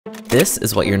This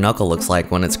is what your knuckle looks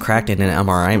like when it's cracked in an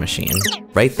MRI machine.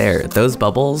 Right there, those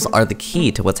bubbles are the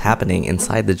key to what's happening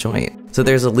inside the joint. So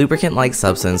there's a lubricant-like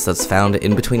substance that's found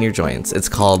in between your joints. It's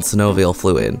called synovial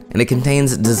fluid, and it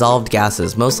contains dissolved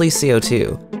gases, mostly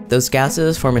CO2. Those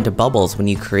gases form into bubbles when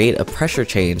you create a pressure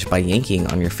change by yanking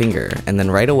on your finger, and then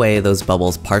right away those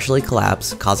bubbles partially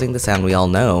collapse, causing the sound we all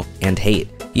know and hate.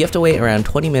 You have to wait around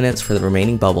 20 minutes for the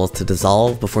remaining bubbles to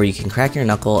dissolve before you can crack your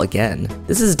knuckle again.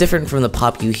 This is different from the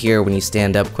pop you hear when you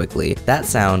stand up quickly. That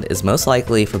sound is most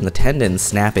likely from the tendons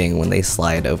snapping when they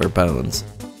slide over bones.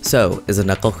 So, is a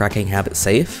knuckle cracking habit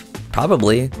safe?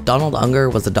 Probably. Donald Unger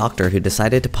was a doctor who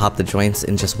decided to pop the joints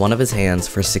in just one of his hands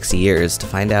for 60 years to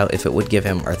find out if it would give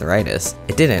him arthritis.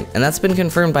 It didn't, and that's been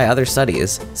confirmed by other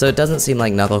studies, so it doesn't seem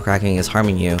like knuckle cracking is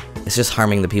harming you, it's just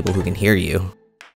harming the people who can hear you.